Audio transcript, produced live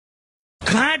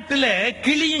காட்டுல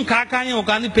கிளியும் காக்காயும்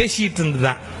உட்காந்து பேசிட்டு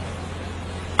இருந்துதான்.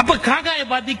 அப்ப காக்காயை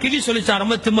பார்த்து கிளி சொல்லிச்சான்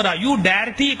ரொம்ப திமிரா, யூ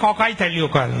டைரக்ட்லி காக்காய் தள்ளி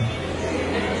உட்காரு.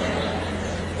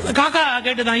 காக்கா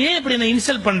கேட்டுதான், ஏன் இப்படி நான்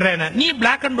இன்சல்ட் பண்றேன், நீ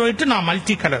பிளாக் அண்ட் ஒயிட் நான்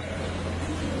மல்டி கலர்,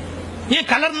 ஏன்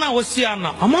கலர்னா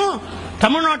ஒசியானா. ஆமா,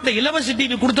 தமிழ்நாட்டில் இலவச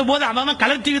டிவி கொடுத்த போது அவன்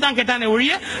கலர் டிவி தான் கேட்டானே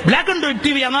ஒழிய பிளாக் அண்ட் ஒயிட்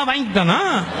டிவி அவன் வாங்கிட்டானா.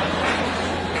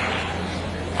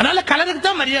 அதனால கலருக்கு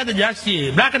தான் மரியாதை ஜாஸ்தி,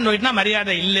 பிளாக் அண்ட் ஒயிட்னா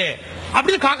மரியாதை இல்லை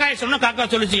அப்படின்னு காக்காயை சொன்னா. காக்கா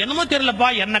சொல்லிச்சு, என்னமோ தெரியலப்பா,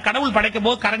 என்ன கடவுள் படைக்கும்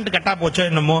போது கரண்ட் கட்டா போச்சோ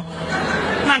என்னமோ,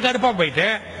 நான் கருப்பா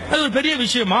போயிட்டேன், அது ஒரு பெரிய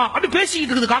விஷயமா அப்படி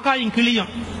பேசிக்கிட்டு இருக்குது காக்காயும்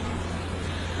கிளியும்.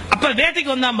 அப்ப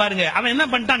வேட்டைக்கு வந்தான் பாருங்க, அவன் என்ன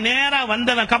பண்ணிட்டான், நேரா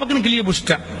வந்தவன் கபக்குன்னு கிளியை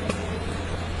பிடிச்சிட்டான்.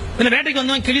 வேட்டைக்கு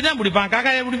வந்தவன் கிளிதான் பிடிப்பான்,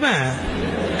 காக்காயை பிடிப்பேன்.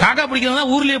 காக்கா பிடிக்கிறதா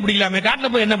ஊர்லயே பிடிக்கலாமே, காட்டுல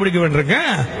போய் என்ன பிடிக்க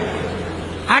வேண்டியிருக்கேன்.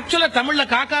 ஆக்சுவலா தமிழ்ல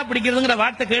காக்கா பிடிக்கிறதுங்கிற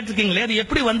வார்த்தை கேட்டிருக்கீங்களே, அது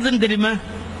எப்படி வந்ததுன்னு தெரியுமா?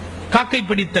 காக்கை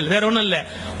பிடித்தல், வேற ஒண்ணும் இல்ல.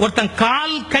 ஒருத்தன்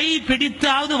கால் கை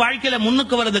பிடித்தாவது வாழ்க்கையில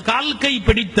முன்னுக்கு வருது. கால் கை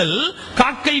பிடித்தல்,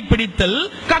 காக்கை பிடித்தல்,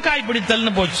 காக்காய்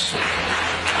பிடித்தல்னு போச்சு.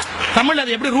 தமிழ்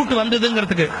அது எப்படி ரூட்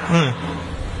வந்ததுங்கிறதுக்கு.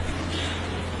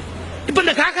 இப்ப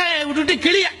இந்த காக்காயை விட்டுட்டு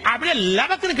கிளிய அப்படியே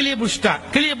லபக்குன்னு கிளிய பிடிச்சிட்டா.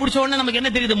 கிளிய பிடிச்ச உடனே நமக்கு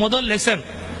என்ன தெரியுது? முதல் லெசன்,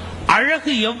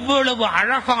 அழகு எவ்வளவு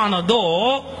அழகானதோ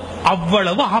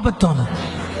அவ்வளவு ஆபத்தானது.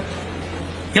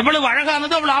 எவ்வளவு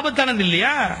அழகானதோ அவ்வளவு ஆபத்தானது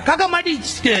இல்லையா? காக்கா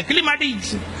மாட்டிச்சு, கிளி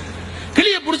மாட்டிச்சு.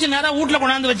 கிளிய புடிச்சு நேரா வீட்டுல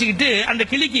கொண்டாந்து வச்சுக்கிட்டு அந்த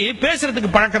கிளிக்கு பேசுறதுக்கு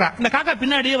பழக்கிறா. இந்த காக்கா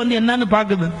பின்னாடியே வந்து என்னன்னு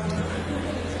பாக்குது.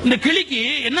 இந்த கிளிக்கு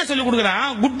என்ன சொல்லி கொடுக்குறான்?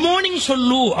 குட் மார்னிங்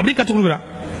சொல்லு அப்படி கத்து கொடுக்குறான்.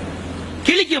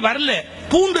 கிளிக்கு வரல.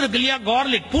 பூண்டு இருக்கு இல்லையா,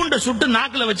 கார்லிக், பூண்டை சுட்டு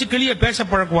நாக்குல வச்சு கிளிய பேச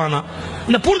பழக்குவானா.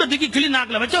 இந்த பூண்டை தூக்கி கிளி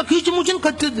நாக்குல வச்சு கீச்சு மூச்சுன்னு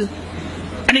கத்துது.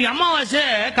 அன்னைக்கு அமாவாசை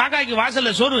காக்காய்க்கு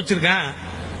வாசல்ல சோறு வச்சிருக்கேன்.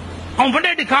 அவன்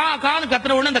பொண்டாட்டி கா கான்னு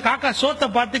கத்துற உடனே அந்த காக்கா சோத்தை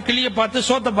பார்த்து கிளிய பார்த்து,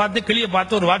 சோத்தை பார்த்து கிளிய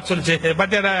பார்த்து ஒரு வார்த்தை சொல்லிச்சு.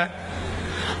 பாத்தியாடா,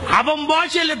 அவன்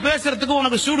பாஷையில பேசுறதுக்கு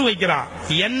உனக்கு சூடு வைக்கிறான்,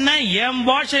 என்ன என்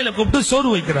பாஷையில கூப்பிட்டு சோறு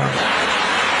வைக்கிறான்.